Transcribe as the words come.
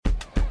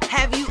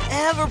Have you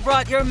ever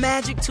brought your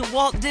magic to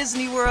Walt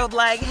Disney World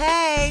like,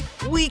 hey,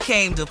 we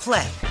came to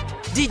play?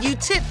 Did you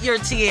tip your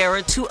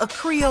tiara to a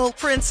Creole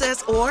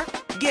princess or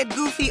get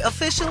goofy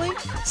officially?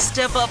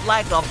 Step up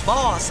like a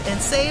boss and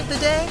save the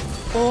day?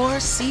 Or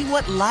see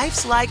what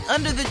life's like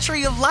under the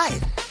tree of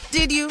life?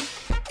 Did you?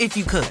 If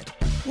you could.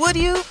 Would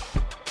you?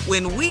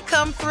 When we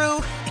come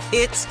through,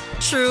 it's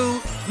true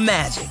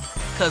magic.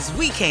 'Cause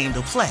we came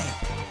to play.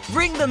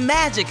 Bring the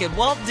magic at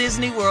Walt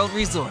Disney World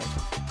Resort.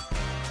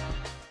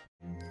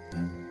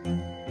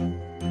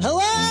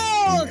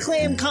 Hello,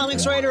 acclaimed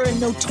comics writer and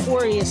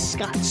notorious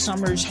Scott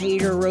Summers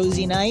hater,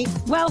 Rosie Knight.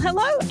 Well,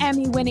 hello,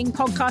 Emmy-winning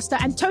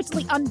podcaster and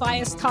totally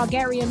unbiased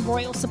Targaryen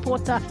royal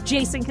supporter,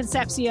 Jason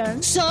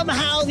Concepcion.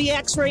 Somehow the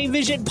X-Ray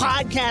Vision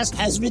podcast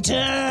has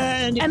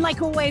returned. And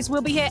like always,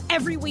 we'll be here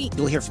every week.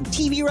 You'll hear from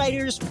TV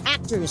writers,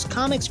 actors,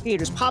 comics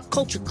creators, pop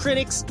culture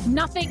critics.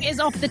 Nothing is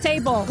off the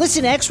table.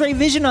 Listen to X-Ray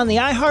Vision on the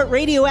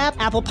iHeartRadio app,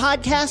 Apple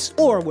Podcasts,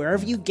 or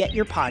wherever you get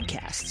your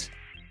podcasts.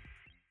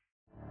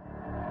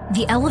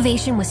 The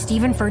Elevation with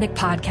Stephen Furtick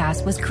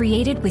podcast was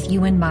created with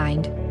you in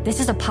mind. This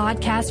is a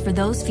podcast for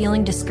those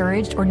feeling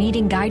discouraged or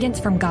needing guidance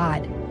from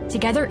God.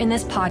 Together in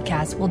this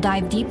podcast, we'll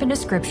dive deep into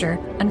Scripture,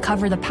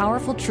 uncover the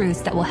powerful truths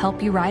that will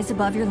help you rise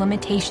above your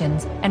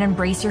limitations and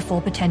embrace your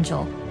full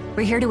potential.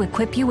 We're here to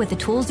equip you with the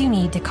tools you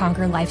need to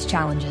conquer life's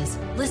challenges.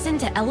 Listen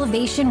to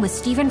Elevation with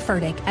Stephen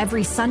Furtick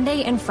every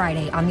Sunday and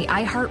Friday on the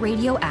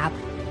iHeartRadio app,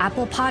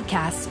 Apple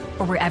Podcasts,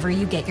 or wherever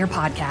you get your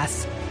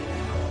podcasts.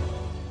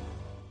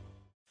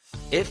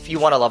 If you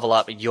want to level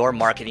up your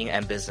marketing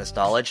and business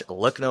knowledge,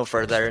 look no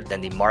further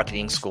than the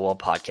Marketing School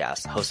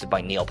podcast, hosted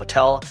by Neil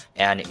Patel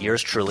and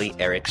yours truly,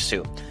 Eric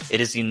Su. It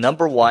is the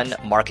 #1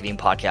 marketing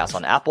podcast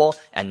on Apple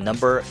and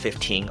number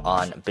 15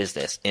 on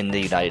business in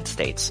the United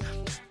States.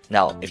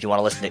 Now, if you want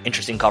to listen to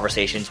interesting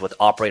conversations with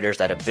operators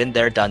that have been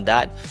there, done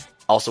that,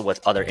 also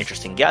with other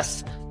interesting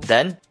guests,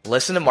 then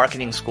listen to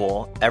Marketing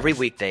School every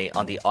weekday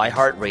on the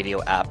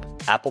iHeartRadio app,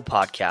 Apple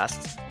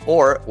Podcasts,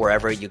 or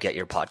wherever you get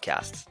your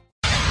podcasts.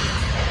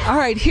 All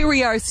right, here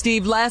we are,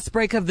 Steve. Last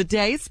break of the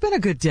day. It's been a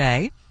good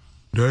day.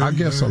 I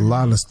guess a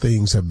lot of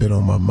things have been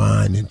on my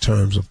mind in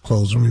terms of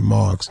closing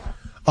remarks,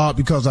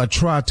 because I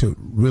try to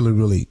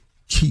really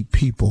keep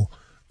people,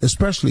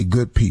 especially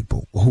good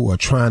people, who are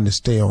trying to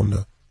stay on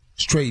the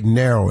straight and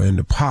narrow and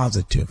the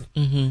positive.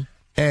 Mm-hmm.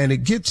 And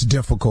it gets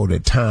difficult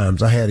at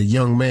times. I had a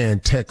young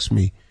man text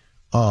me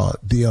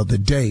the other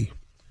day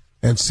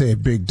and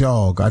said, "Big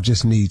dog, I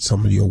just need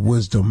some of your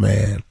wisdom,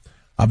 man.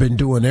 I've been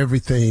doing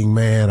everything,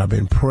 man. I've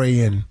been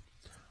praying.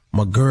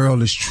 My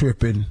girl is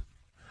tripping.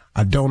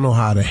 I don't know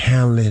how to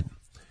handle it.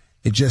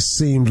 It just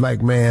seems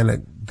like,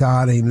 man,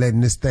 God ain't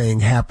letting this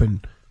thing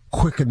happen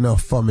quick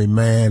enough for me,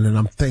 man. And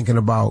I'm thinking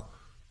about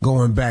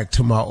going back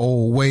to my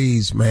old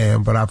ways,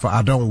 man, but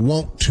I don't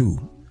want to."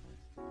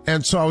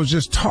 And so I was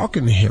just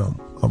talking to him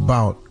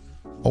about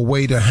a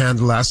way to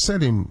handle it. I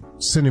sent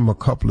him a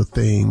couple of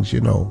things,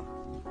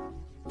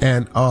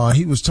 and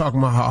he was talking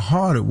about how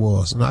hard it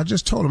was. And I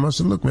just told him, I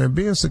said, look, man,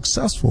 being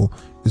successful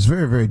is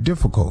very, very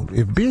difficult.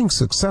 If being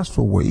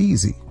successful were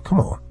easy, come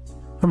on.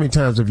 How many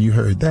times have you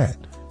heard that?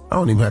 I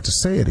don't even have to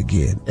say it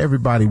again.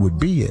 Everybody would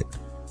be it.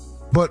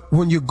 But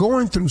when you're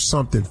going through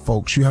something,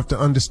 folks, you have to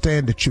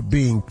understand that you're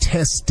being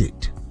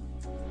tested.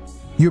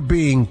 You're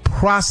being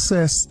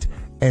processed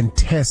and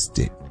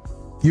tested.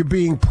 You're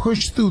being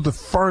pushed through the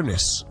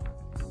furnace.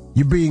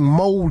 You're being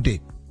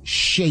molded,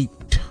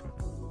 shaped.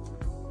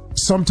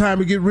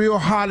 Sometimes it get real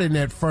hot in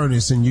that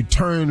furnace and you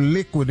turn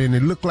liquid and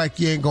it look like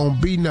you ain't gonna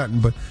be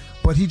nothing,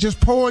 but he just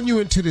pouring you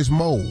into this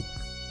mold.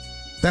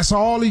 That's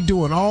all he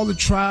doing. All the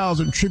trials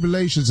and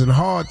tribulations and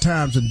hard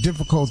times and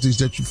difficulties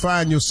that you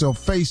find yourself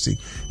facing,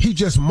 he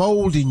just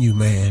molding you,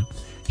 man.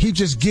 He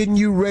just getting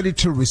you ready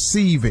to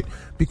receive it,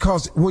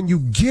 because when you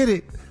get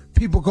it,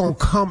 people gonna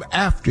come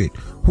after it.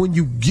 When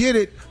you get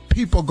it,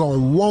 people gonna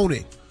want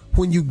it.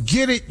 When you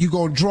get it, you're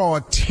going to draw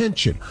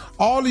attention.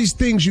 All these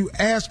things you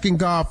asking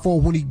God for,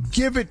 when he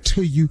give it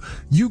to you,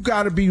 you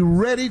got to be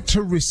ready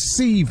to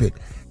receive it.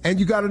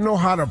 And you got to know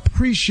how to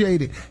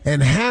appreciate it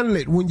and handle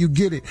it when you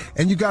get it.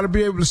 And you got to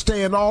be able to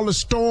stay in all the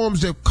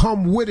storms that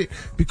come with it,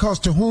 because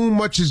to whom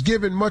much is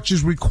given, much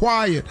is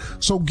required.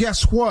 So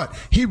guess what?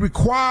 He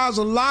requires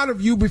a lot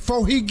of you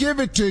before he give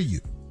it to you.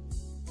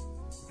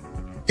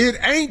 It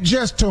ain't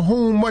just to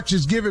whom much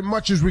is given,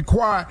 much is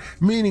required,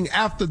 meaning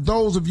after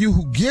those of you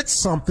who get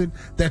something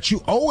that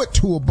you owe it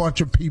to a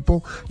bunch of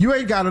people, you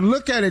ain't got to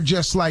look at it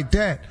just like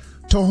that.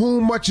 To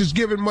whom much is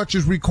given, much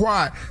is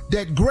required.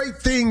 That great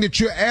thing that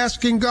you're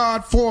asking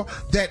God for,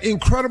 that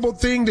incredible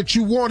thing that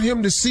you want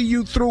him to see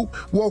you through,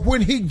 well,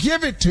 when he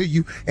give it to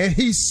you and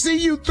he see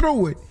you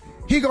through it,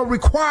 he gonna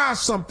require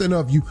something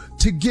of you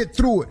to get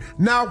through it.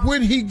 Now,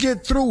 when he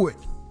get through it,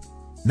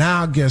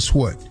 now guess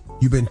what?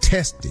 You've been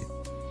tested.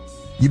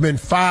 You've been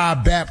fire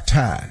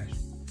baptized.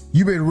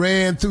 You've been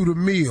ran through the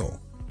mill.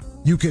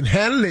 You can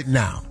handle it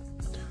now.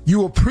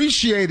 You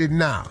appreciate it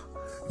now.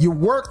 You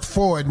worked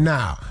for it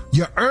now.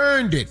 You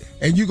earned it,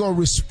 and you're going to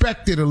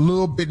respect it a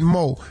little bit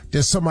more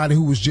than somebody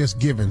who was just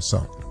given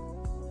something.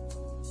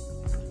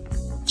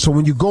 So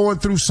when you're going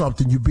through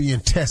something, you're being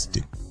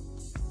tested.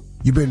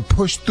 You've been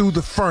pushed through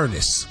the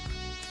furnace.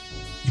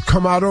 You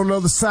come out on the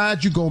other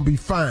side, you're going to be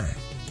fine.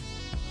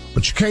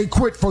 But you can't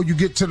quit before you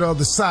get to the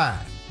other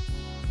side.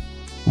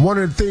 One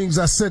of the things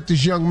I sent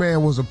this young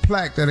man was a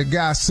plaque that a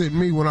guy sent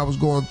me when I was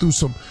going through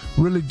some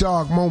really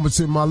dark moments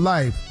in my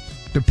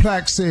life. The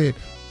plaque said,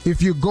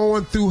 if you're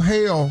going through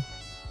hell,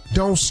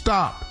 don't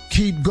stop.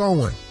 Keep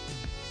going.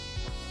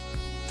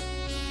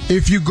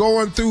 If you're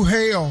going through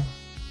hell,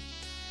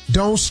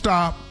 don't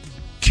stop.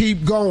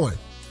 Keep going.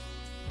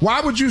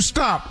 Why would you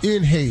stop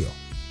in hell?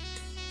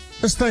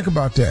 Let's think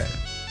about that.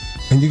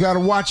 And you got to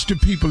watch the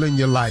people in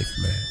your life,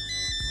 man.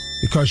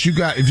 Because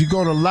if you're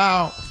going to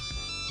allow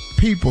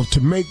people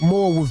to make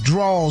more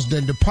withdrawals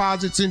than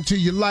deposits into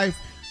your life,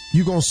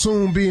 you're going to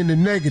soon be in the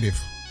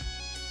negative.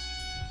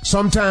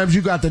 Sometimes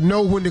you got to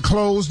know when to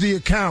close the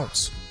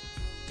accounts.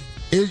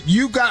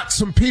 You got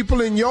some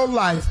people in your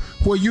life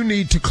where you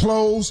need to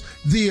close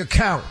the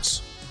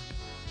accounts.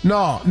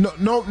 No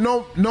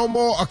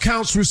more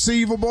accounts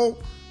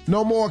receivable.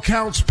 No more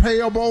accounts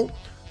payable.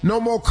 No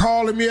more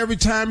calling me every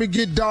time it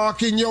get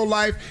dark in your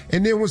life.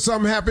 And then when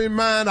something happen in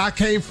mine, I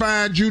can't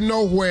find you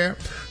nowhere.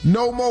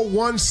 No more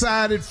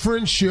one-sided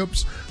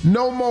friendships.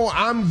 No more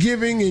I'm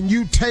giving and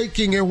you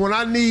taking. And when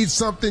I need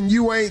something,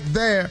 you ain't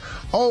there.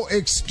 Oh,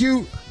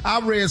 excuse.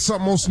 I read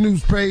something on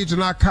Snoop's page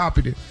and I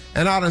copied it.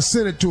 And I done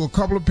sent it to a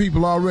couple of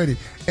people already.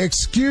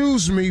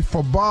 Excuse me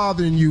for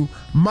bothering you.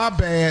 My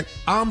bad.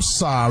 I'm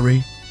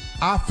sorry.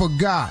 I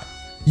forgot.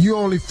 You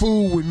only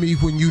fool with me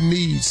when you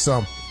need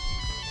something.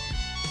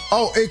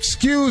 Oh,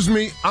 excuse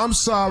me. I'm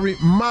sorry.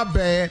 My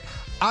bad.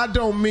 I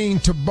don't mean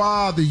to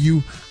bother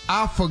you.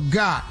 I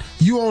forgot.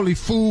 You only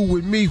fool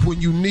with me when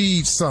you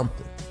need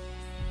something.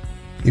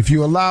 If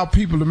you allow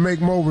people to make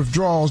more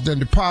withdrawals than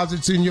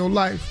deposits in your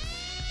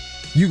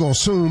life, you're going to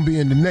soon be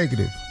in the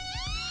negative.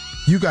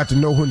 You got to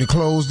know when to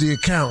close the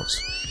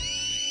accounts.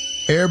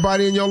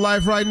 Everybody in your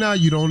life right now,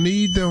 you don't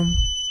need them.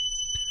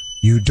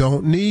 You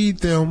don't need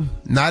them.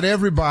 Not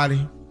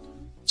everybody.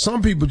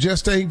 Some people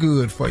just ain't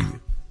good for you.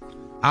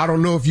 I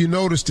don't know if you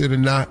noticed it or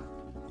not.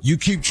 You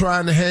keep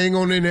trying to hang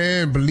on in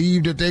there and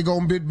believe that they're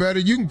going to get better.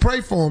 You can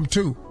pray for them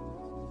too.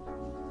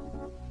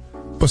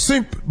 But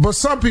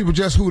some people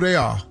just who they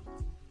are.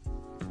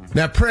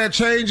 Now prayer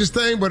changes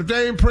things, but if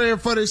they ain't praying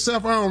for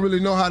themselves, I don't really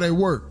know how they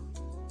work.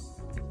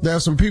 There are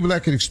some people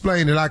that can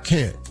explain it. I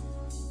can't.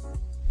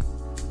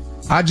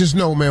 I just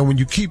know, man, when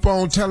you keep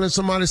on telling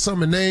somebody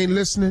something and they ain't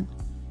listening,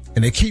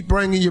 and they keep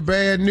bringing you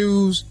bad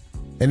news,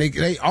 and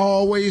they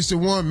always the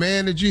one,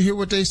 man, did you hear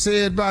what they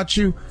said about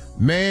you?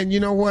 Man, you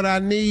know what I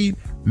need?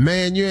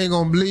 Man, you ain't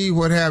gonna believe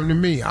what happened to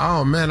me.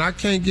 Oh, man, I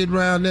can't get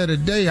around there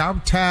today. I'm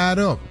tied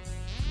up.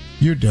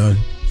 You're done.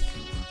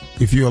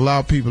 If you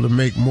allow people to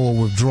make more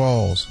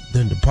withdrawals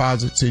than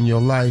deposits in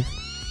your life,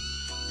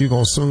 you're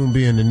gonna soon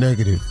be in the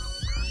negative.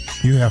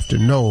 You have to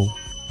know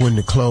when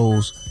to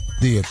close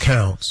the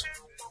accounts.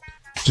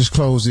 Just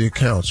close the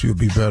accounts. You'll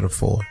be better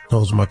for it.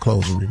 Those are my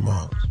closing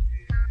remarks.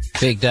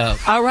 Big dub.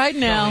 All right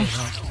now.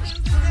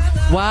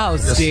 Wow,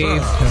 Steve.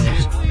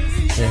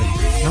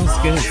 That was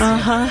good.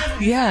 Uh-huh.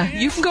 Yeah,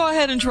 you can go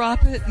ahead and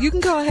drop it. You can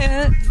go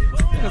ahead.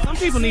 Some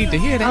people need to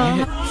hear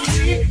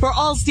that. For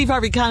all Steve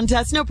Harvey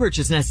contests, no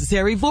purchase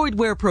necessary, void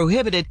where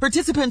prohibited.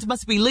 Participants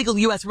must be legal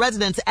U.S.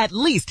 residents at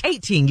least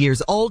 18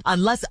 years old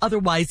unless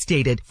otherwise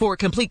stated. For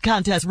complete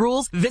contest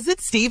rules, visit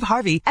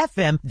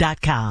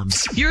SteveHarveyFM.com.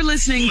 You're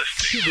listening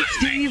to the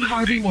Steve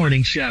Harvey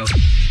Morning Show.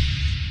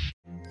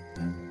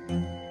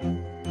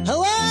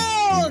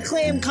 Hello,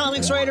 acclaimed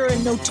comics writer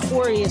and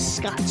notorious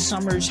Scott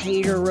Summers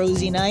hater,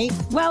 Rosie Knight.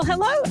 Well,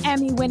 hello,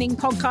 Emmy-winning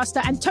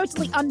podcaster and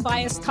totally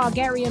unbiased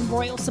Targaryen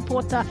royal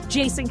supporter,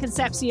 Jason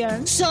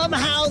Concepcion.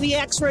 Somehow the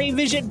X-Ray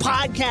Vision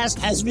podcast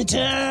has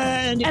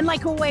returned. And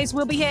like always,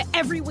 we'll be here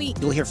every week.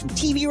 You'll hear from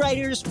TV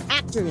writers,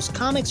 actors,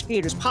 comics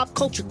creators, pop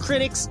culture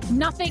critics.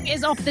 Nothing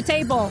is off the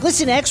table.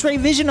 Listen to X-Ray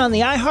Vision on the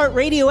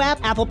iHeartRadio app,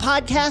 Apple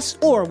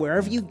Podcasts, or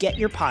wherever you get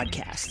your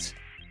podcasts.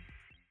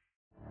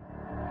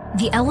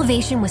 The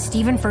Elevation with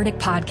Stephen Furtick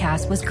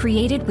podcast was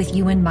created with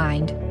you in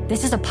mind.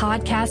 This is a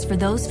podcast for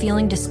those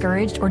feeling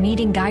discouraged or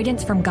needing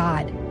guidance from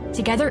God.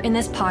 Together in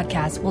this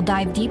podcast, we'll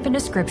dive deep into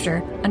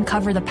scripture,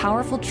 uncover the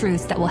powerful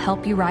truths that will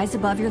help you rise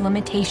above your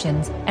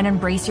limitations and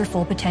embrace your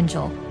full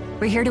potential.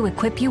 We're here to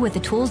equip you with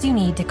the tools you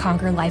need to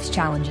conquer life's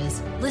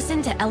challenges.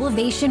 Listen to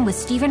Elevation with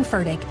Stephen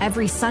Furtick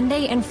every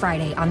Sunday and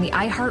Friday on the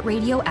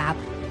iHeartRadio app,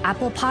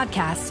 Apple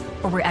Podcasts,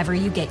 or wherever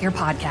you get your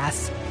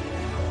podcasts.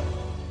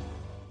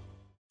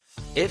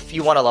 If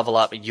you want to level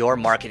up your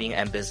marketing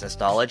and business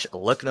knowledge,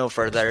 look no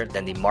further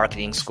than the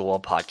Marketing School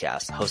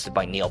podcast, hosted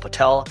by Neil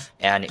Patel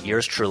and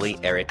yours truly,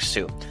 Eric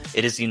Su.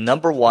 It is the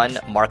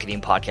 #1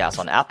 marketing podcast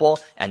on Apple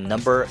and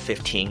number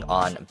 15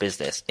 on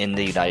business in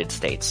the United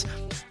States.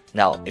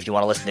 Now, if you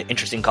want to listen to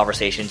interesting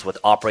conversations with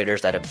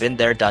operators that have been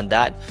there, done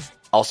that,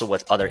 also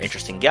with other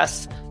interesting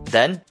guests,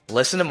 then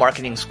listen to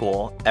Marketing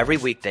School every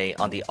weekday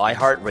on the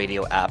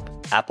iHeartRadio app,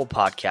 Apple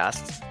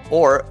Podcasts,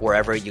 or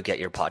wherever you get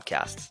your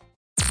podcasts.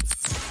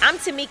 I'm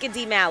Tamika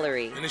D.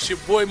 Mallory. And it's your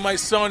boy, my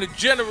son, the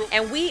General.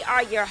 And we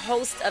are your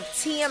hosts of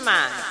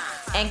TMI.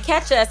 And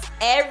catch us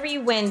every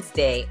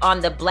Wednesday on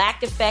the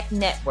Black Effect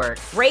Network,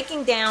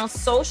 breaking down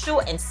social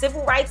and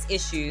civil rights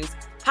issues,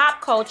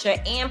 pop culture,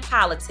 and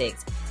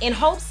politics in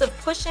hopes of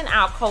pushing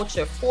our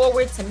culture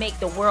forward to make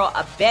the world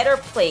a better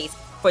place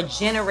for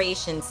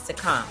generations to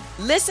come.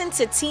 Listen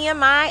to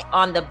TMI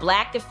on the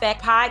Black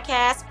Effect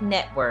Podcast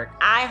Network,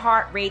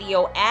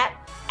 iHeartRadio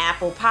app,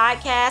 Apple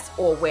Podcasts,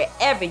 or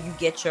wherever you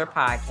get your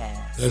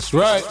podcasts. That's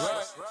right.